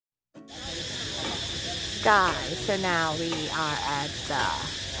Guys, so now we are at the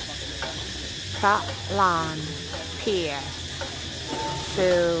Pudcharapa-mam Pier.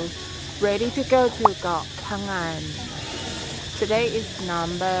 So, ready to go to Koh Phangan. Today is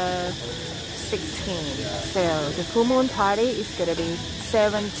number 16. So, the full moon party is gonna be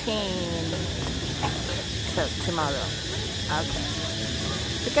 17. So, tomorrow. Okay.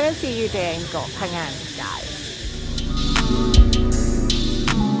 We're gonna see you there in Koh Phangan, guys.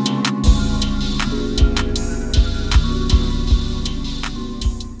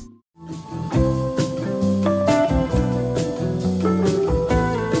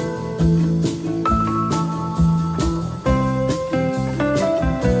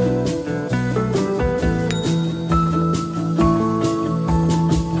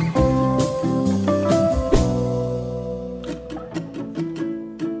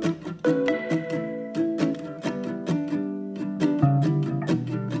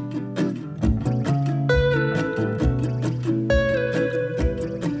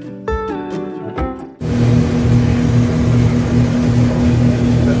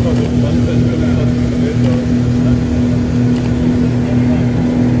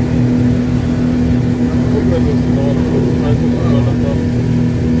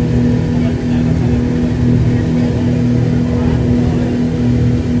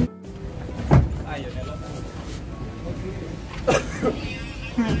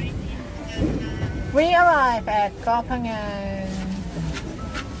 We arrived at Koh Phangan.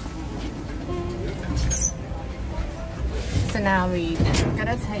 So now we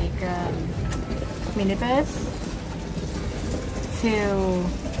gotta take a minibus to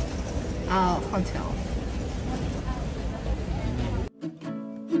our hotel.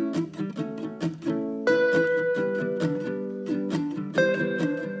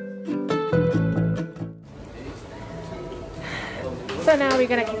 So now we're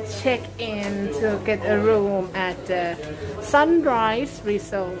gonna check in to get a room at the Sunrise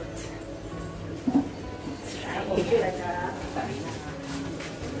Resort.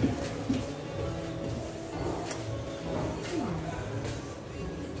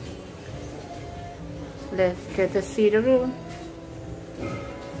 Let's get to see the room.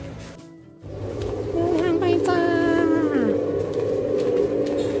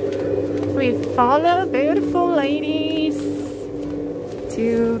 We follow beautiful ladies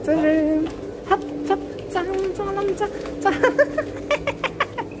to the room.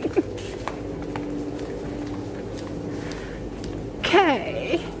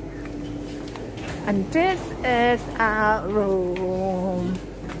 Okay, and this is our room.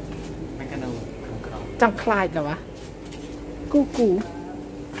 จังคลายเหรอวะกู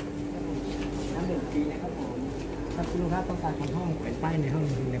น้ำดื่มฟรีนะครับผมถ้าคุณลูกค้าต้องการของห้องเป็นป้ายในห้อง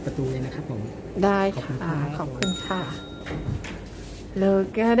ในประตูเลยนะครับผมได้ค่ะขอบคุณค่ะ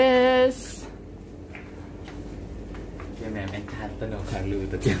Look at this ยังไงแม่ค้าต้นนกขางลือ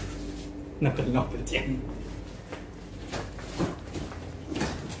ตัวเจียงนักนกตัวเจียง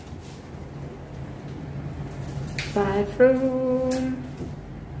Bathroom.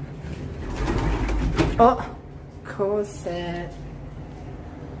 Oh, corset.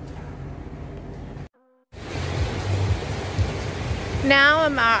 Now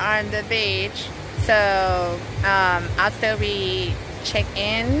I'm on the beach. So after we check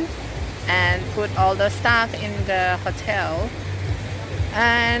in and put all the stuff in the hotel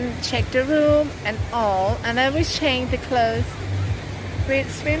and check the room and all, and then we change the clothes with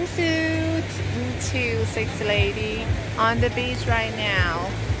swimsuit to sexy lady on the beach right now.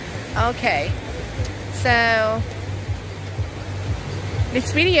 Okay, so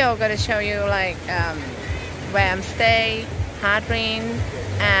this video gonna show you like where I'm staying, hard rain,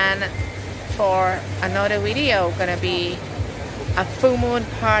 and for another video gonna be a full moon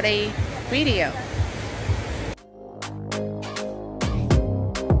party video.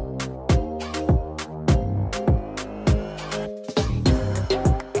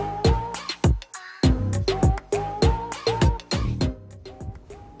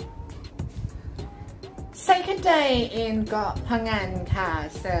 Second day in Koh Phangan ka.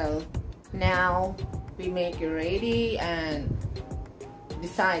 So now we make it ready and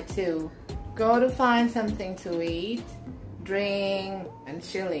decide to go to find something to eat, drink, and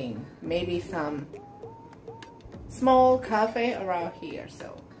chilling. Maybe some small cafe around here. So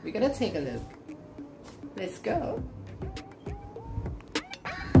we're gonna take a look. Let's go.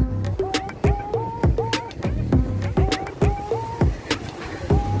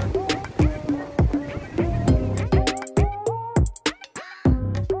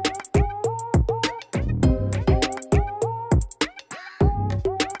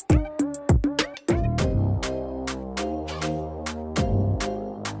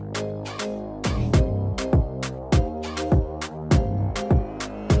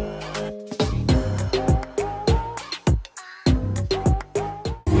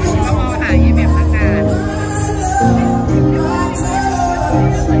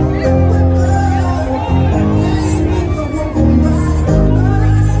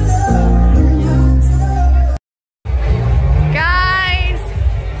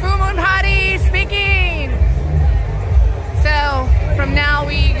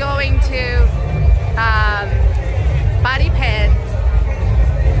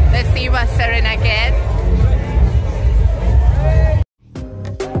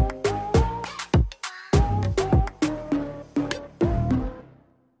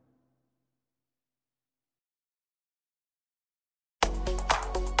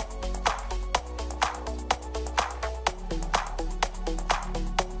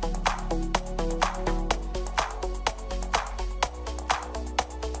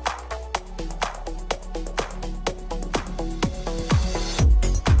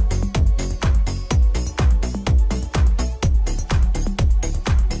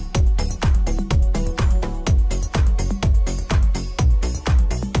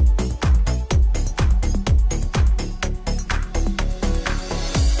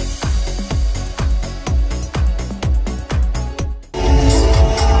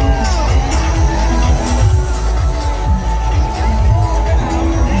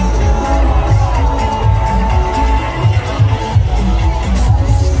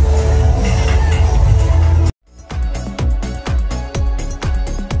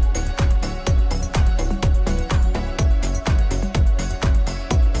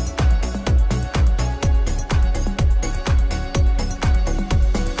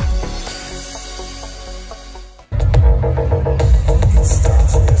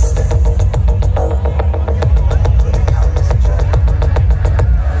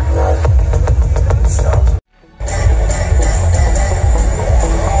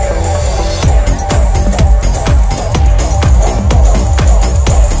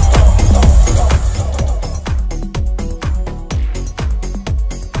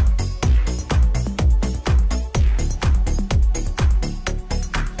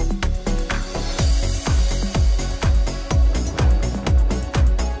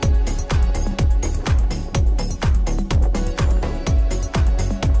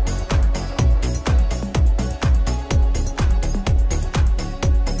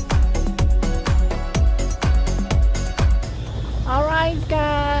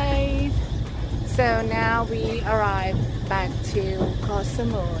 So now we arrive back to Koh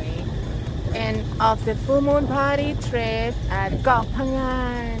Samui and of the full moon party trip at Koh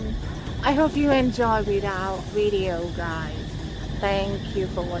Phangan. I hope you enjoy with our video, guys. Thank you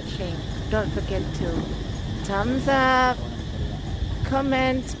for watching. Don't forget to thumbs up,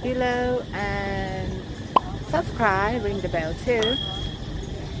 comment below, and subscribe. Ring the bell too.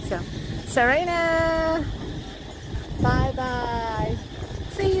 So, Serena. Bye bye.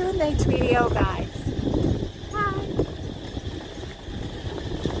 See you next video, guys. Bye.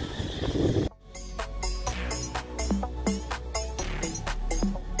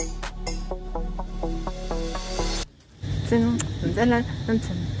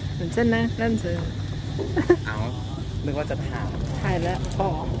 เอานึกว่าจะถ่าย ถ่ายแล้วพอ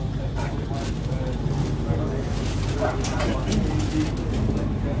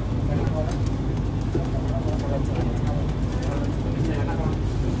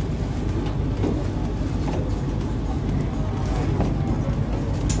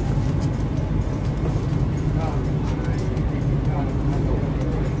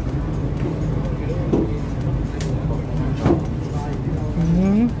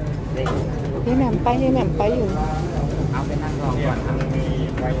ยังแหม่มไปยังแหม่มไปอยู่เอาไปนั่งรอก่อนครับ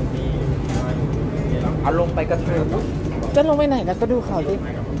เอาลงไปกระเทือนจะลงไปไหนแล้วก็ดูเขาดิ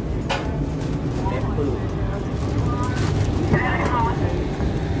เล็บปืน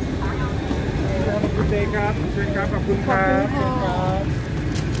คุณเจครับเชิญครับขอบคุณครับเชิญค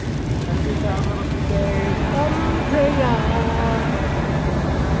รับต้มพระยา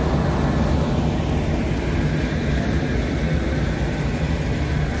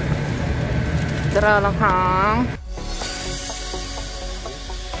จะรอแล้วค่ะ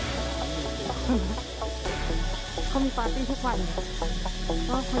เขามีปาร์ตี้ทุกวัน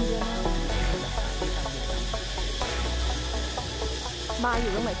ก็คนเยอะมากมาอ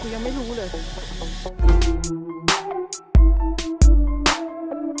ยู่ตรงไหนกูยังไม่รู้เลย